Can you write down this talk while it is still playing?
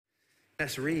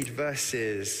Let's read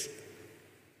verses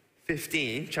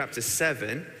 15, chapter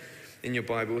 7 in your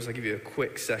Bibles. I'll give you a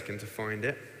quick second to find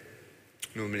it.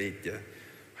 Normally,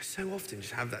 I so often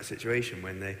just have that situation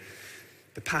when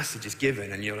the passage is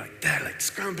given and they're like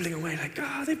scrambling away, like,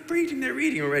 they're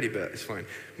reading already, but it's fine.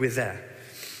 We're there.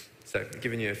 So, I'm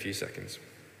giving you a few seconds.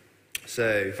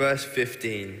 So, verse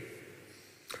 15.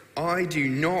 I do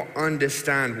not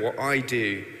understand what I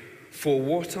do, for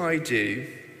what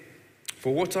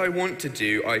I want to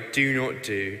do, I do not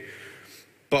do,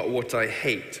 but what I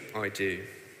hate, I do.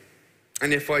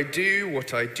 And if I do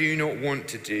what I do not want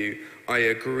to do, I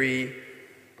agree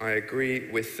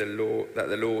with the law that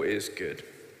the law is good.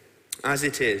 As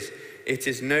it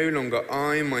is no longer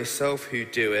I myself who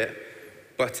do it,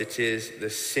 but it is the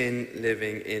sin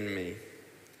living in me.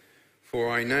 For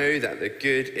I know that the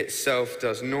good itself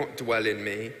does not dwell in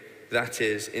me, that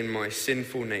is, in my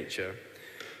sinful nature.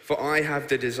 For I have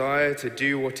the desire to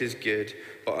do what is good,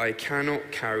 but I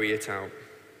cannot carry it out.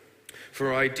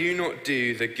 For I do not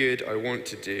do the good I want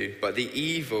to do, but the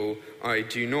evil I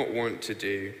do not want to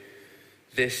do,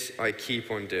 this I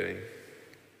keep on doing.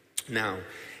 Now,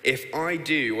 if I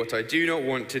do what I do not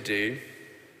want to do,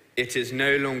 it is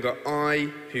no longer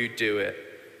I who do it,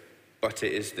 but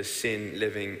it is the sin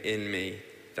living in me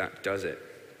that does it.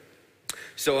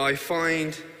 So I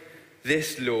find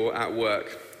this law at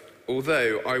work.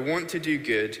 Although I want to do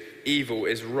good, evil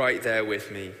is right there with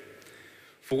me.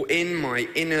 For in my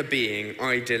inner being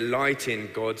I delight in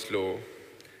God's law,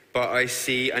 but I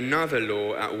see another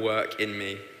law at work in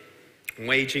me,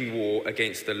 waging war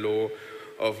against the law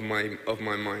of my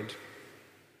mind,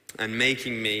 and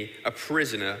making me a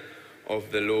prisoner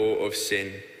of the law of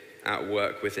sin at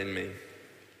work within me.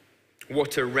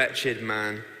 What a wretched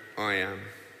man I am.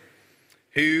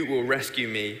 Who will rescue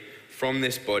me from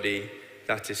this body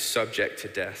that is subject to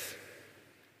death?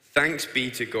 Thanks be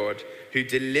to God who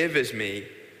delivers me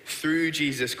through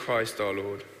Jesus Christ our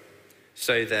Lord.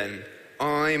 So then,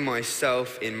 I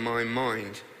myself in my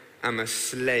mind am a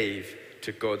slave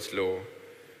to God's law,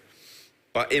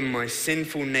 but in my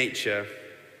sinful nature,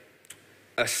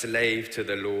 a slave to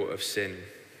the law of sin.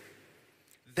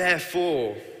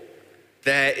 Therefore,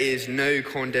 there is no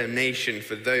condemnation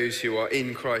for those who are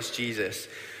in Christ Jesus,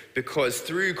 because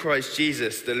through Christ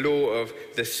Jesus, the law of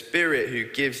the Spirit who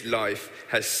gives life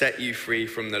has set you free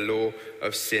from the law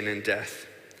of sin and death.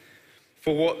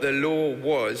 For what the law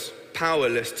was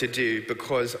powerless to do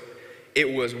because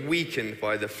it was weakened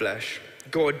by the flesh,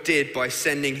 God did by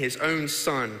sending his own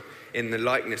Son in the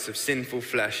likeness of sinful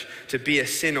flesh to be a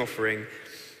sin offering.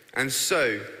 And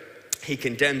so he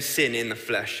condemned sin in the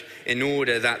flesh in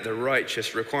order that the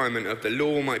righteous requirement of the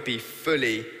law might be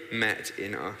fully met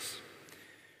in us,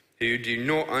 who do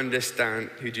not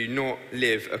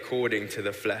live according to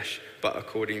the flesh, but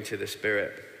according to the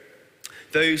Spirit.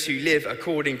 Those who live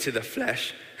according to the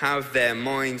flesh have their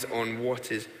minds set on what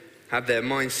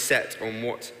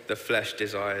the flesh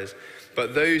desires.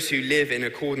 But those who live in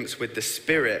accordance with the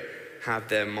Spirit have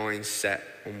their minds set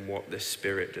on what the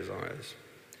Spirit desires.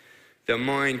 The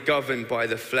mind governed by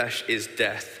the flesh is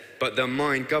death, but the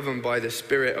mind governed by the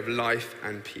Spirit of life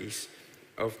and peace.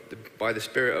 By the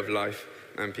Spirit of life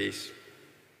and peace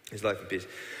is life and peace.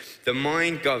 The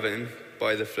mind governed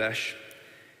by the flesh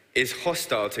is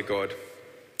hostile to God.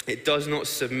 It does not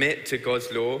submit to God's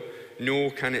law,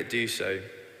 nor can it do so.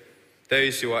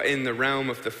 Those who are in the realm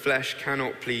of the flesh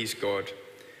cannot please God.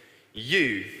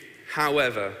 You,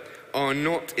 however, are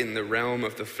not in the realm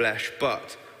of the flesh,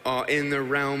 but are in the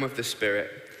realm of the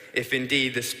Spirit, if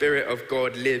indeed the Spirit of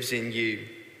God lives in you.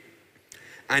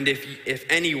 And if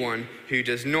anyone who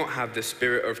does not have the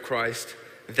Spirit of Christ,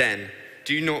 then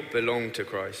do not belong to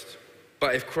Christ.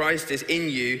 But if Christ is in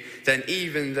you, then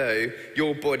even though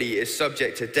your body is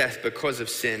subject to death because of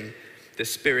sin, the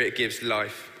Spirit gives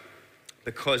life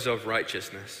because of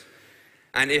righteousness.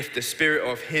 And if the Spirit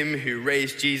of him who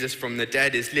raised Jesus from the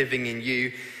dead is living in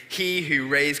you, he who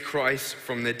raised Christ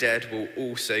from the dead will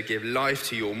also give life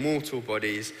to your mortal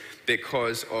bodies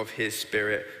because of his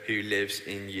Spirit who lives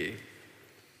in you.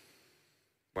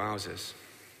 Wowzers.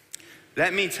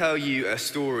 Let me tell you a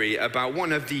story about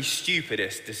one of the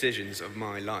stupidest decisions of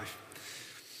my life.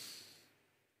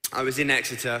 I was in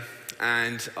Exeter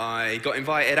and I got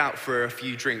invited out for a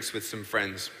few drinks with some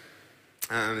friends.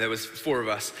 There was 4 of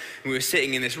us, and we were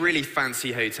sitting in this really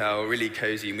fancy hotel, really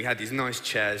cozy, and we had these nice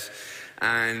chairs,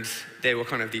 and they were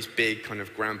kind of these big kind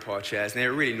of grandpa chairs, and they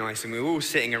were really nice, and we were all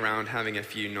sitting around having a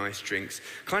few nice drinks,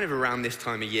 kind of around this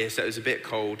time of year, so it was a bit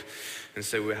cold, and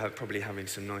so we were probably having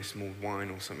some nice mulled wine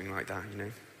or something like that, you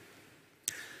know.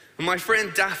 And my friend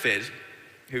Daffyd,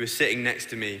 who was sitting next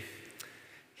to me,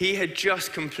 he had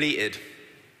just completed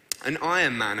an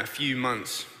Ironman a few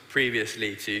months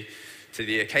previously to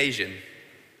the occasion.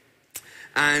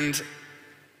 And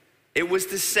it was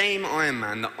the same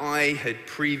Ironman that I had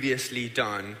previously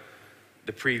done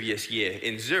the previous year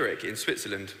in Zurich, in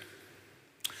Switzerland.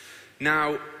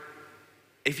 Now,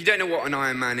 if you don't know what an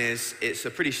Ironman is, it's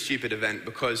a pretty stupid event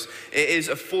because it is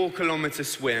a 4-kilometer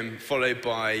swim followed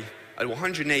by a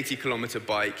 180-kilometer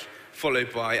bike,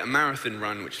 followed by a marathon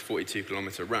run, which is a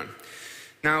 42-kilometer run.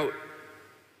 Now,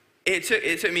 it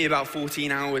took me about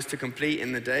 14 hours to complete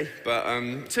in the day, but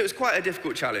so it was quite a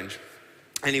difficult challenge.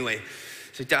 Anyway,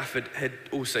 so Daff had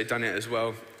also done it as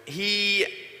well. Me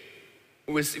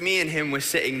and him were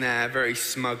sitting there very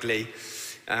smugly,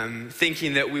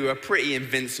 thinking that we were pretty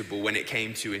invincible when it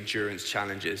came to endurance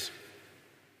challenges.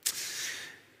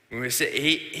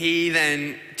 He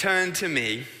then turned to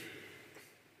me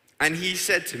and he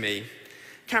said to me,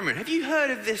 "Cameron, have you heard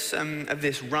of this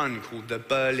run called the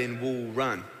Berlin Wall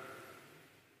Run?"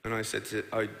 And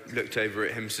I looked over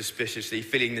at him suspiciously,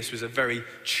 feeling this was a very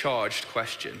charged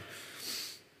question.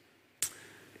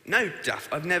 "No, Daff,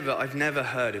 I've never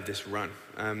heard of this run.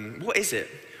 What is it?"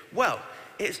 "Well,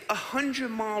 it's a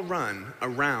 100-mile run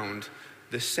around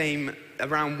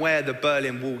where the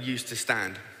Berlin Wall used to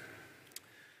stand."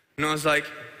 And I was like,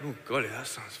 "Oh God,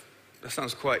 that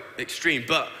sounds quite extreme."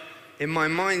 But in my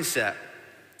mindset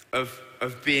of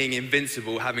being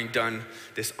invincible, having done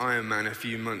this Ironman a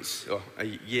few months or a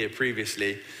year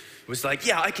previously, was like,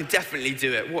 yeah, I can definitely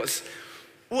do it. What's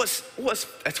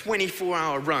a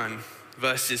 24-hour run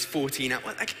versus 14 hours?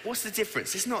 Like, what's the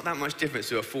difference? It's not that much difference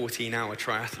to a 14-hour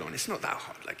triathlon. It's not that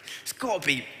hard. Like, it's got to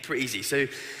be pretty easy. So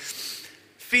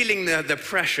feeling the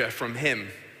pressure from him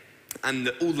and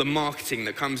all the marketing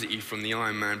that comes at you from the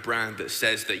Ironman brand that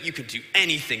says that you can do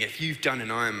anything if you've done an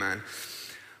Ironman,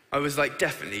 I was like,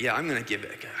 definitely, yeah, I'm going to give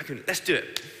it a go. Let's do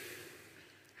it.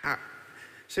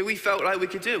 So we felt like we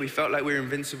could do it. We felt like we were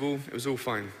invincible. It was all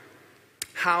fine.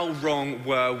 How wrong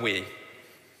were we? If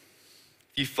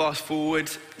you fast forward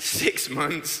 6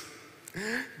 months,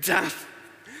 Daff.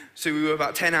 So we were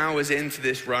about 10 hours into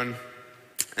this run,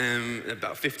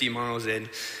 about 50 miles in,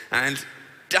 and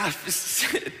Daff,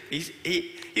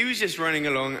 he was just running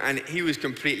along and he was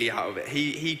completely out of it.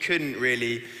 He couldn't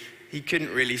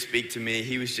really speak to me.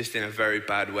 He was just in a very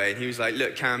bad way. And he was like,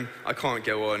 "Look, Cam, I can't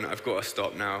go on. I've got to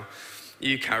stop now.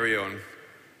 You carry on."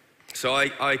 So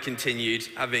I continued,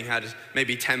 having had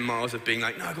maybe 10 miles of being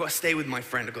like, "No, I've got to stay with my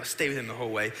friend. I've got to stay with him the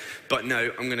whole way." But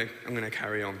no, I'm gonna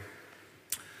carry on.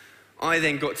 I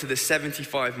then got to the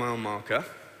 75-mile marker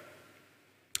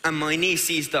and my knee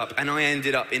seized up and I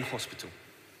ended up in hospital.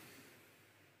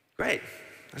 Great.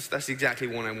 That's exactly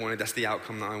what I wanted. That's the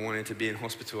outcome that I wanted, to be in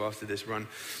hospital after this run.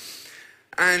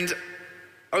 And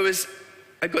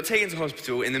I got taken to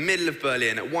hospital in the middle of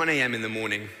Berlin at 1 a.m. in the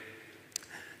morning.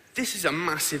 This is a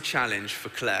massive challenge for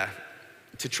Claire,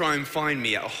 to try and find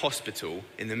me at a hospital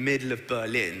in the middle of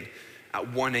Berlin at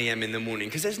 1 a.m. in the morning,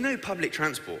 because there's no public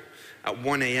transport at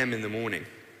 1 a.m. in the morning.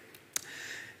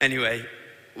 Anyway,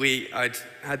 I'd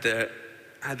had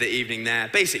the evening there.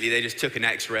 Basically, they just took an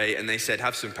x-ray and they said,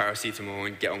 "Have some paracetamol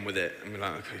and get on with it." And we're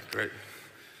like, okay, great.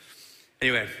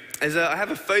 Anyway, I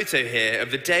have a photo here of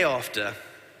the day after.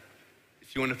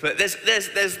 If you want to put,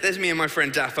 there's me and my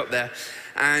friend Daff up there.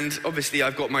 And obviously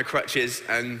I've got my crutches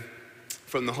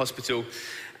from the hospital.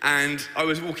 And I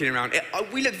was walking around.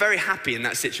 We looked very happy in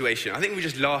that situation. I think we were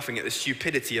just laughing at the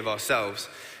stupidity of ourselves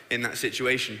in that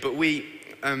situation. But we'd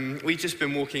just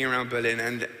been walking around Berlin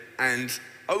and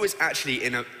I was actually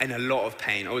in a lot of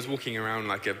pain. I was walking around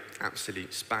like an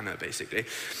absolute spanner, basically.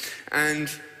 And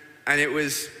it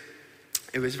was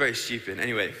very stupid.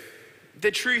 Anyway,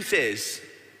 the truth is,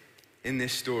 in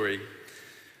this story,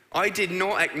 I did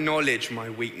not acknowledge my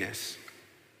weakness.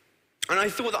 And I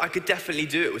thought that I could definitely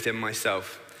do it within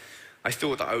myself. I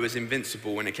thought that I was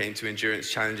invincible when it came to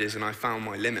endurance challenges, and I found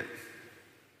my limit.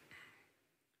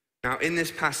 Now, in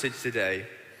this passage today,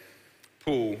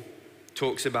 Paul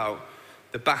talks about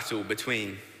the battle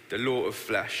between the law of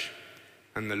flesh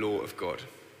and the law of God.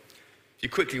 If you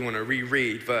quickly want to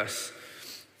reread verse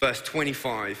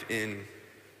 25 in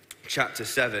chapter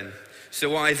 7.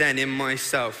 "So I then in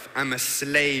myself am a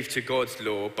slave to God's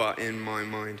law, but in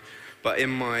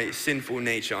my sinful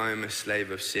nature I am a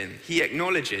slave of sin." He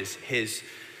acknowledges his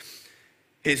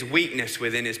weakness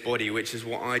within his body, which is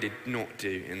what I did not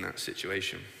do in that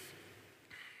situation.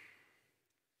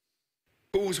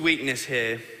 Paul's weakness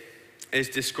here is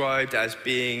described as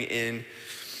being in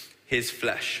his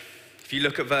flesh. If you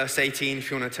look at verse 18, if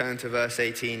you want to turn to verse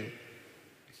 18.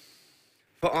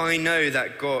 "For I know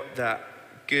that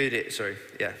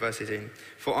verse 18.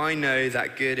 For I know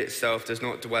that good itself does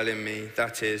not dwell in me,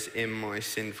 that is, in my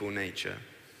sinful nature.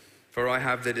 For I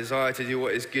have the desire to do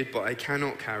what is good, but I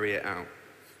cannot carry it out.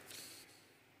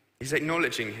 He's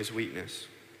acknowledging his weakness.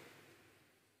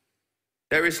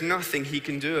 There is nothing he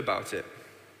can do about it.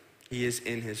 He is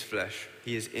in his flesh.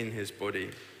 He is in his body.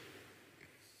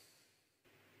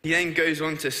 He then goes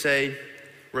on to say,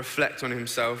 reflect on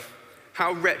himself.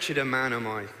 How wretched a man am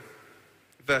I?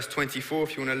 Verse 24,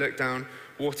 if you want to look down,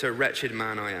 what a wretched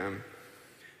man I am.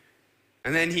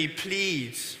 And then he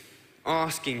pleads,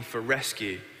 asking for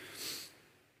rescue.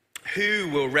 Who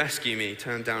will rescue me?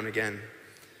 Turn down again.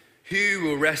 Who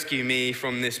will rescue me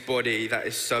from this body that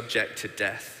is subject to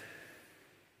death?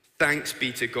 Thanks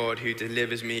be to God who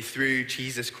delivers me through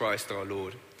Jesus Christ our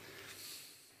Lord.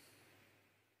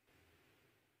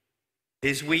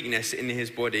 His weakness in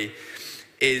his body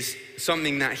is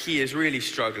something that he is really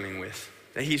struggling with,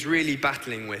 that he's really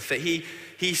battling with, that he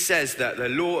says that the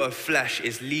law of flesh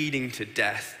is leading to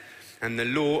death and the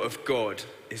law of God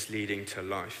is leading to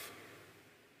life.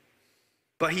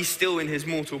 But he's still in his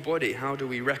mortal body. How do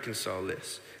we reconcile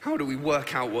this? How do we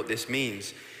work out what this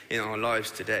means in our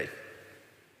lives today?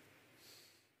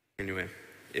 Anyway,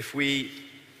 if we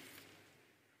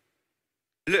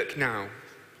look now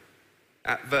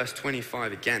at verse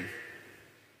 25 again.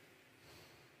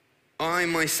 I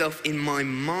myself in my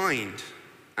mind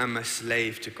am a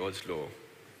slave to God's law,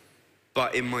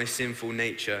 but in my sinful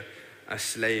nature, a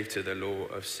slave to the law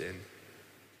of sin.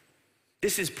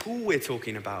 This is Paul we're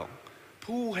talking about.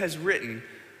 Paul has written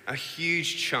a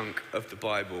huge chunk of the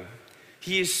Bible.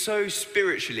 He is so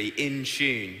spiritually in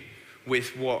tune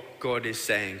with what God is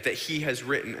saying that he has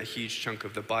written a huge chunk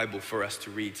of the Bible for us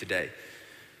to read today.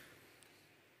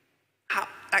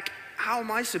 How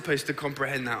am I supposed to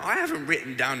comprehend that? I haven't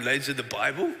written down loads of the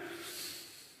Bible.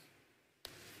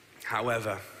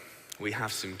 However, we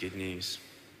have some good news.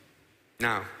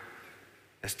 Now,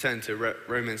 let's turn to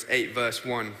Romans 8, verse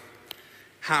 1.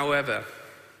 However,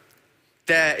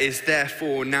 there is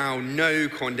therefore now no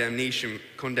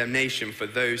condemnation for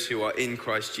those who are in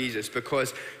Christ Jesus,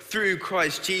 because through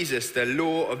Christ Jesus, the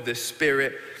law of the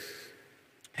Spirit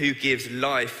who gives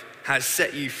life has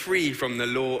set you free from the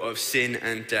law of sin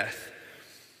and death.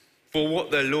 For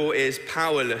what the law is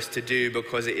powerless to do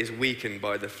because it is weakened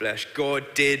by the flesh, God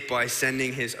did by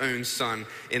sending his own Son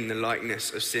in the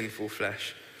likeness of sinful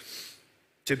flesh,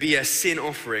 to be a sin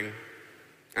offering,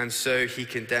 and so he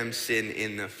condemned sin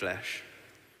in the flesh.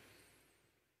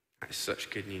 That is such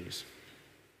good news.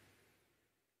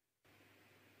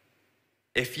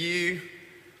 If you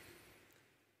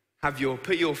have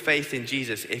put your faith in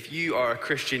Jesus, if you are a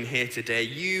Christian here today,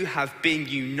 you have been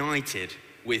united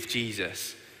with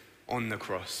Jesus on the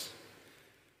cross.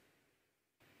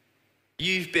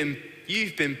 You've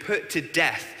been put to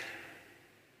death.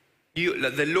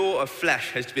 The law of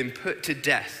flesh has been put to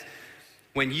death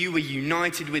when you were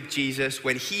united with Jesus,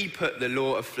 when he put the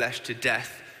law of flesh to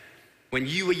death. When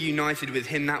you were united with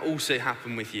him, that also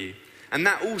happened with you. And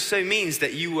that also means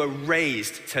that you were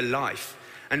raised to life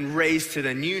and raised to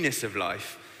the newness of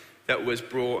life that was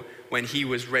brought when he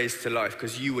was raised to life,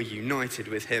 because you were united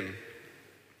with him.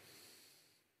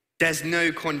 There's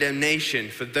no condemnation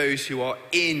for those who are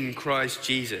in Christ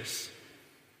Jesus.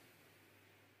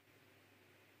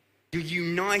 You're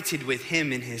united with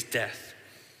him in his death.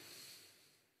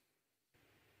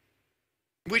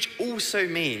 Which also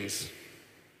means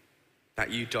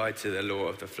that you died to the law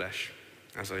of the flesh,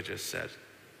 as I just said.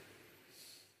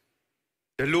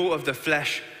 The law of the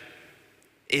flesh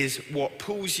is what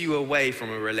pulls you away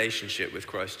from a relationship with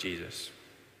Christ Jesus.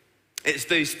 It's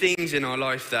those things in our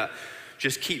life that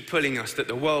just keep pulling us, that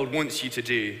the world wants you to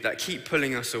do, that keep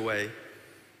pulling us away.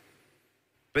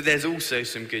 But there's also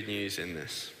some good news in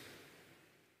this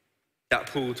that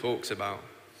Paul talks about.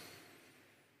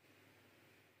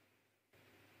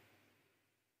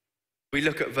 We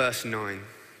look at verse 9.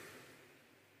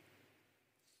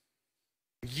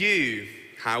 You,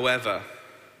 however,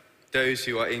 those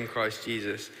who are in Christ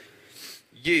Jesus,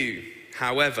 you,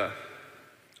 however,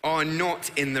 are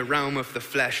not in the realm of the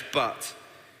flesh, but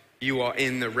you are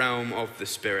in the realm of the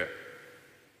Spirit.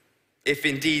 If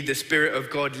indeed the Spirit of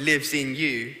God lives in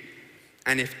you,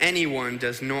 and if anyone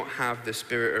does not have the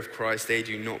Spirit of Christ, they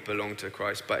do not belong to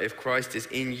Christ. But if Christ is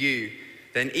in you,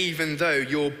 then even though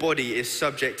your body is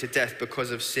subject to death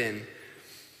because of sin,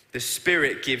 the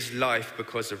Spirit gives life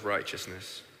because of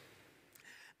righteousness.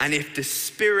 And if the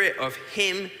Spirit of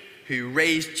him who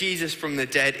raised Jesus from the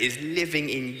dead is living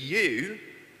in you,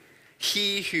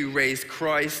 he who raised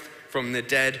Christ from the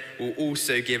dead will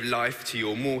also give life to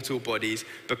your mortal bodies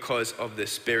because of the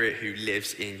Spirit who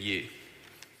lives in you.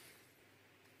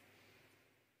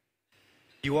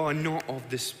 You are not of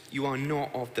this, you are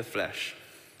not of the flesh.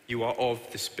 You are of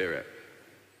the Spirit.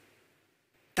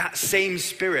 That same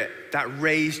Spirit that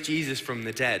raised Jesus from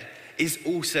the dead is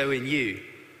also in you.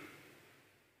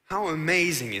 How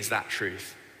amazing is that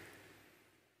truth?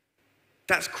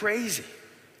 That's crazy.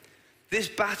 This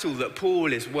battle that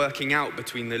Paul is working out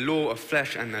between the law of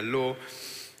flesh and the law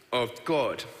of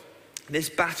God, this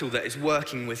battle that is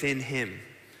working within him,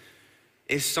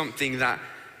 is something that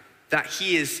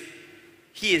he is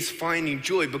finding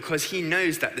joy because he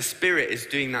knows that the Spirit is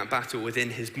doing that battle within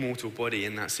his mortal body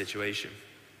in that situation.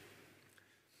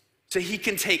 So he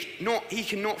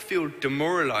cannot feel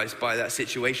demoralized by that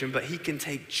situation, but he can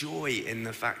take joy in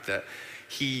the fact that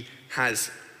he has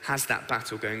that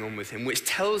battle going on with him, which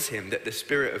tells him that the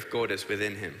Spirit of God is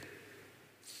within him.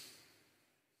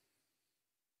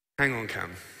 Hang on,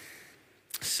 Cam.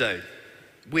 So,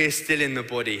 we're still in the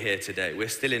body here today. We're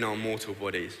still in our mortal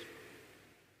bodies.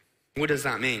 What does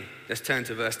that mean? Let's turn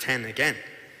to verse 10 again.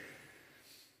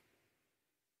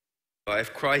 But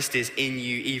if Christ is in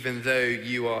you, even though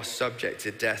you are subject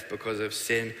to death because of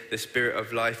sin, the Spirit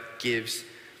gives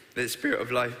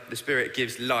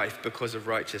life because of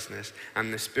righteousness,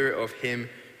 and the Spirit of him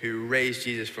who raised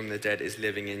Jesus from the dead is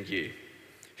living in you.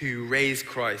 Who raised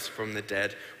Christ from the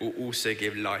dead will also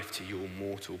give life to your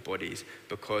mortal bodies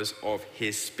because of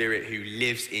his Spirit who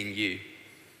lives in you.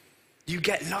 You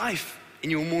get life in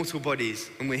your mortal bodies,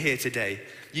 and we're here today.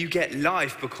 You get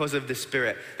life because of the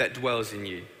Spirit that dwells in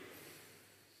you.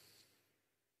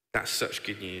 That's such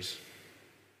good news.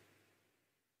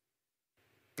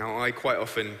 Now, I quite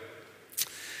often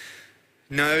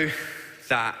know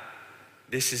that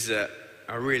this is a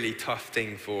really tough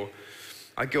thing for.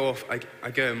 I go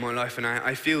in my life and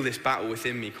I feel this battle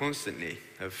within me constantly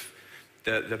of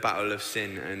the battle of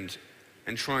sin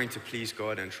and trying to please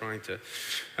God and trying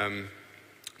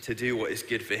to do what is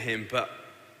good for him. But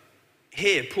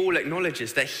here, Paul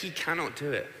acknowledges that he cannot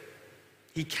do it.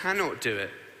 He cannot do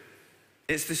it.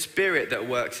 It's the Spirit that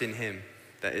works in him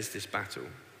that is this battle.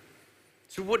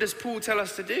 So what does Paul tell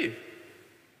us to do?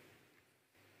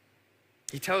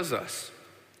 He tells us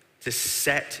to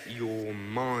set your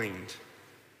mind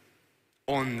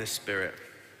on the Spirit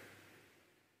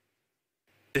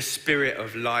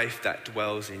of life that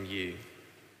dwells in you,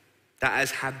 that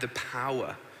has had the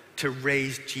power to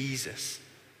raise Jesus.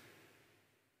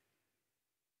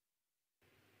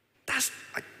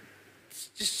 It's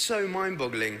just so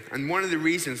mind-boggling. And one of the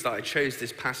reasons that I chose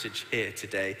this passage here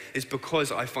today is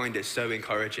because I find it so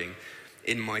encouraging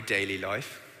in my daily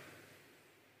life.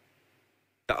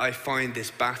 That I find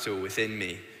this battle within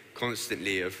me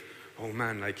constantly of, oh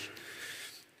man, like,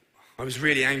 I was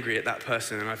really angry at that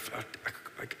person and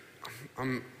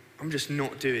I'm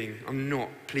not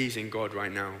pleasing God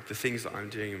right now. The things that I'm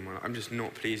doing in my life, I'm just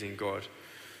not pleasing God.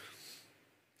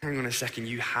 Hang on a second,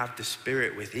 you have the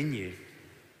Spirit within you.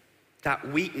 That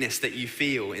weakness that you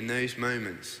feel in those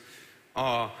moments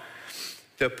are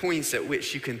the points at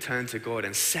which you can turn to God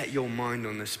and set your mind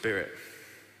on the Spirit.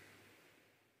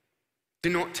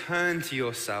 Do not turn to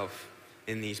yourself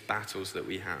in these battles that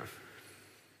we have.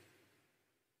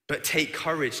 But take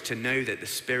courage to know that the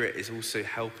Spirit is also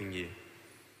helping you.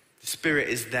 The Spirit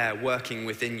is there working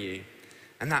within you.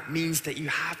 And that means that you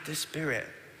have the Spirit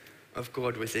of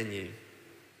God within you.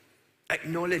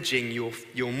 Acknowledging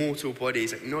your mortal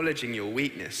bodies, acknowledging your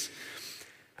weakness,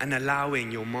 and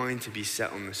allowing your mind to be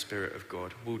set on the Spirit of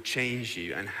God will change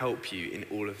you and help you in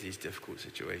all of these difficult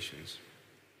situations.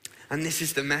 And this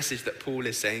is the message that Paul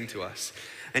is saying to us.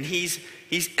 And he's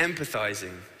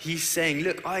empathizing. He's saying,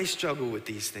 look, I struggle with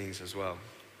these things as well.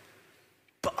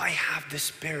 But I have the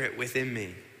Spirit within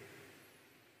me.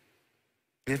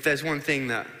 And if there's one thing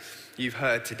that you've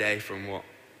heard today from what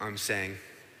I'm saying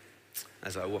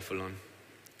as I waffle on,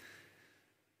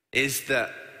 is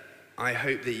that I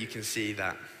hope that you can see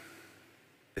that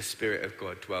the Spirit of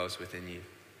God dwells within you.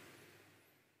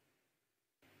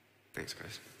 Thanks,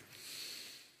 guys.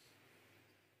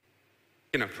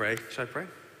 Can I pray? Should I pray?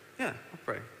 Yeah, I'll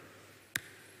pray.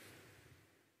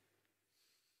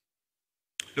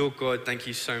 Lord God, thank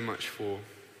you so much for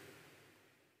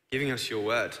giving us your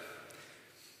word.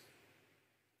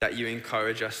 That you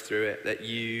encourage us through it, that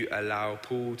you allow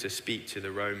Paul to speak to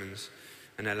the Romans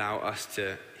and allow us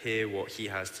to hear what he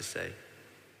has to say.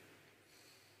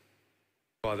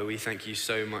 Father, we thank you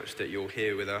so much that you're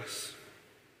here with us,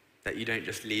 that you don't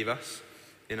just leave us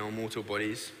in our mortal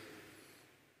bodies,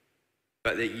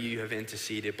 but that you have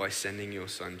interceded by sending your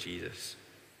Son, Jesus,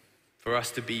 for us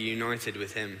to be united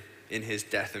with him in his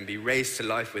death and be raised to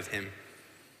life with him.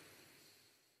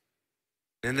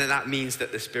 And that means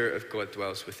that the Spirit of God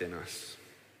dwells within us.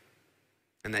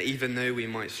 And that even though we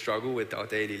might struggle with our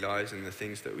daily lives and the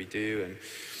things that we do,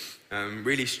 and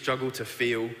really struggle to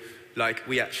feel like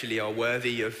we actually are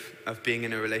worthy of being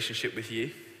in a relationship with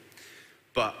you,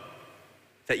 but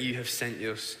that you have sent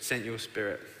your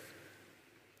Spirit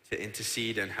to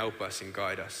intercede and help us and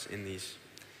guide us in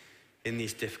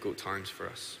these difficult times for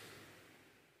us.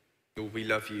 Lord, we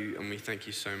love you and we thank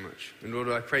you so much. And Lord,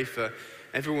 I pray for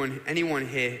anyone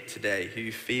here today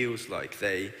who feels like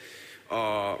they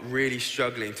are really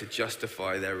struggling to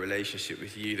justify their relationship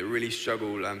with you, that really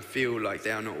struggle and feel like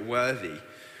they are not worthy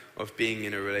of being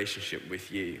in a relationship with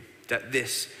you, that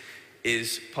this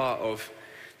is part of,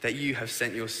 that you have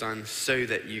sent your Son so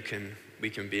that we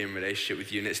can be in relationship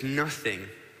with you. And it's nothing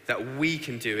that we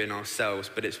can do in ourselves,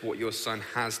 but it's what your Son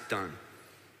has done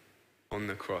on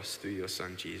the cross through your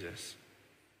Son, Jesus.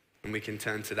 And we can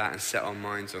turn to that and set our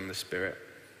minds on the Spirit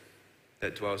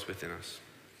that dwells within us.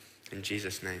 In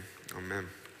Jesus' name, amen.